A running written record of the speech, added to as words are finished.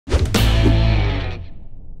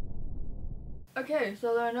Okay,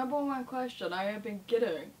 so the number one question I have been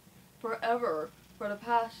getting forever for the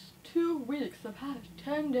past 2 weeks, the past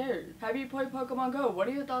 10 days. Have you played Pokemon Go? What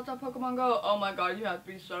are your thoughts on Pokemon Go? Oh my god, you have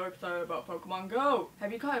to be so excited about Pokemon Go.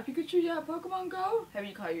 Have you caught a Pikachu yet, Pokemon Go? Have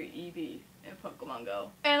you caught your Eevee in Pokemon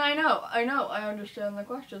Go? And I understand the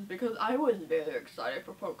questions because I was very excited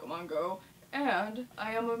for Pokemon Go. And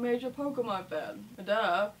I am a major Pokemon fan.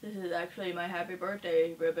 Duh. This is actually my happy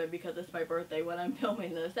birthday ribbon because it's my birthday when I'm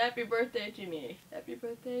filming this. Happy birthday to me. Happy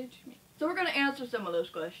birthday to me. So we're gonna answer some of those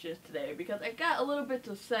questions today because I got a little bit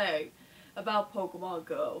to say about Pokemon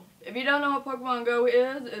Go. If you don't know what Pokemon Go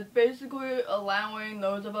is, it's basically allowing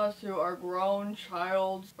those of us who are grown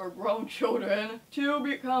children to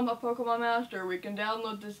become a Pokemon master. We can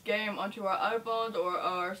download this game onto our iPhones or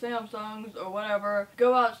our Samsungs or whatever,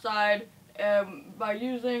 go outside, and by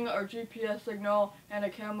using our GPS signal and a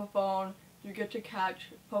camera phone, you get to catch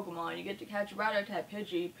Pokemon. You get to catch Rattata,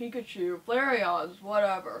 Pidgey, Pikachu, Flareons,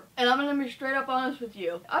 whatever. And I'm gonna be straight up honest with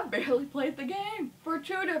you. I barely played the game for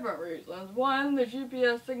 2 different reasons. One, the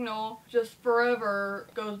GPS signal just forever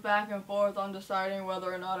goes back and forth on deciding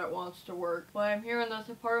whether or not it wants to work. When I'm here in this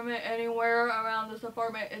apartment, anywhere around this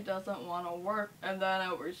apartment, it doesn't want to work. And then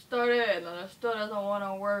I restart it, and then it still doesn't want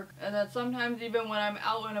to work. And then sometimes even when I'm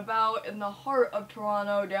out and about in the heart of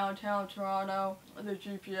Toronto, downtown Toronto, the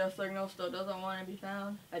GPS signal still doesn't want to be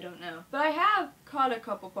found. I don't know. But I have caught a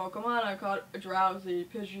couple Pokemon. I caught a Drowsy,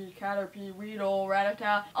 Pidgey, Caterpie, Weedle,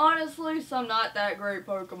 Rattata. Honestly, some not that great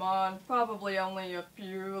Pokemon. Probably only a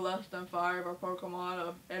few, less than 5 are Pokemon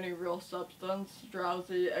of any real substance.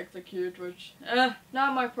 Drowsy, Execute, which,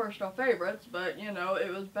 not my personal favorites, but you know,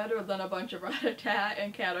 it was better than a bunch of Rattata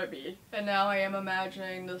and Caterpie. And now I am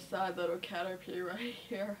imagining this sad little Caterpie right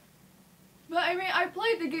here. But I mean, I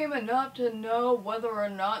played the game enough to know whether or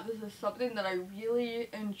not this is something that I really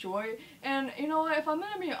enjoy. And you know what, if I'm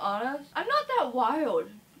gonna be honest, I'm not that wild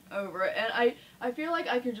over it. And I feel like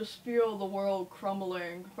I can just feel the world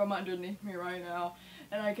crumbling from underneath me right now.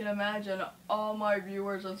 And I can imagine all my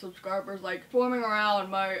viewers and subscribers like swarming around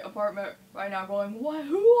my apartment right now going, "What?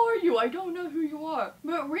 Who are you? I don't know who you are."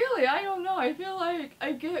 But really, I don't know. I feel like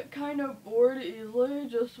I get kind of bored easily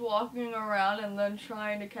just walking around and then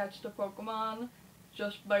trying to catch the Pokemon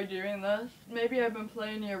just by doing this. Maybe I've been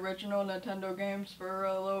playing the original Nintendo games for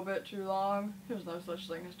a little bit too long. There's no such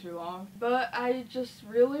thing as too long. But I just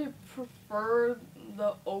really prefer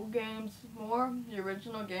the old games more, the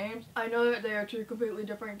original games. I know that they are 2 completely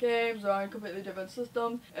different games, they're on completely different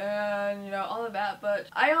systems, and you know, all of that, but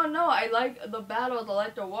I don't know, I like the battles, I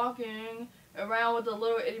like the walking around with a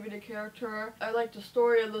little itty-bitty character. I like the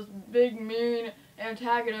story of this big, mean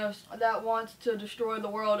antagonist that wants to destroy the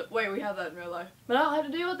world. Wait, we have that in real life. But I don't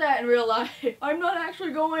have to deal with that in real life. I'm not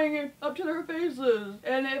actually going up to their faces.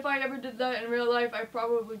 And if I ever did that in real life, I'd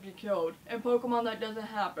probably be killed. In Pokemon, that doesn't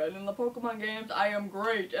happen. In the Pokemon games, I am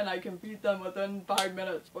great, and I can beat them within 5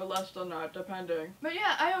 minutes, or less than that, depending. But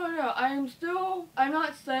yeah, I don't know. I'm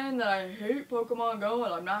not saying that I hate Pokemon Go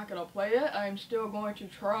and I'm not gonna play it. I'm still going to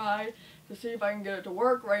try to see if I can get it to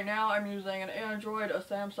work. Right now I'm using an Android, a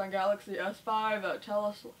Samsung Galaxy S5 that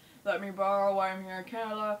Telus let me borrow while I'm here in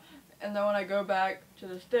Canada, and then when I go back to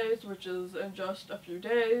the States, which is in just a few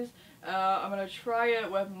days, I'm gonna try it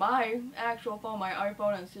with my actual phone, my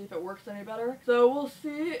iPhone, and see if it works any better. So we'll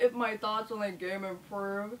see if my thoughts on the game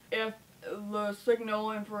improve, if the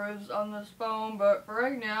signal improves on this phone, but for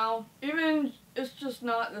right now, even it's just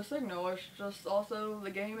not the signal, it's just also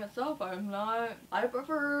the game itself. I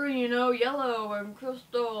prefer, you know, yellow and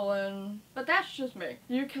crystal, but that's just me.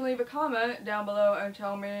 You can leave a comment down below and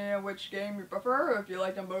tell me which game you prefer, or if you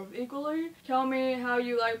like them both equally. Tell me how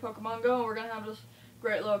you like Pokemon Go, and we're gonna have this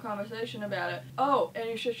great little conversation about it. Oh, and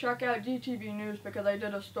you should check out DTV News because I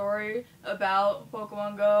did a story about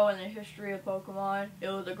Pokemon Go and the history of Pokemon. It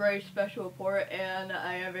was a great special report, and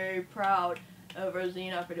I am very proud of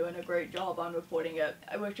Rosina for doing a great job on reporting it.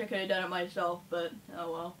 I wish I could have done it myself, but oh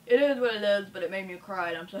well. It is what it is, but it made me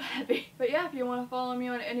cry and I'm so happy. But yeah, if you want to follow me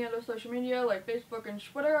on any other social media like Facebook and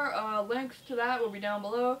Twitter, links to that will be down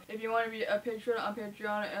below. If you want to be a patron on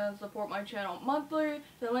Patreon and support my channel monthly,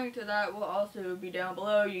 the link to that will also be down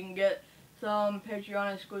below. You can get some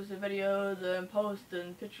Patreon exclusive videos and posts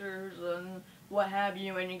and pictures and what have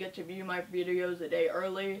you, and you get to view my videos a day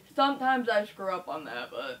early. Sometimes I screw up on that,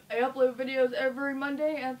 but I upload videos every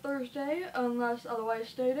Monday and Thursday unless otherwise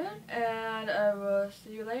stated, and I will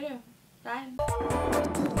see you later. Bye.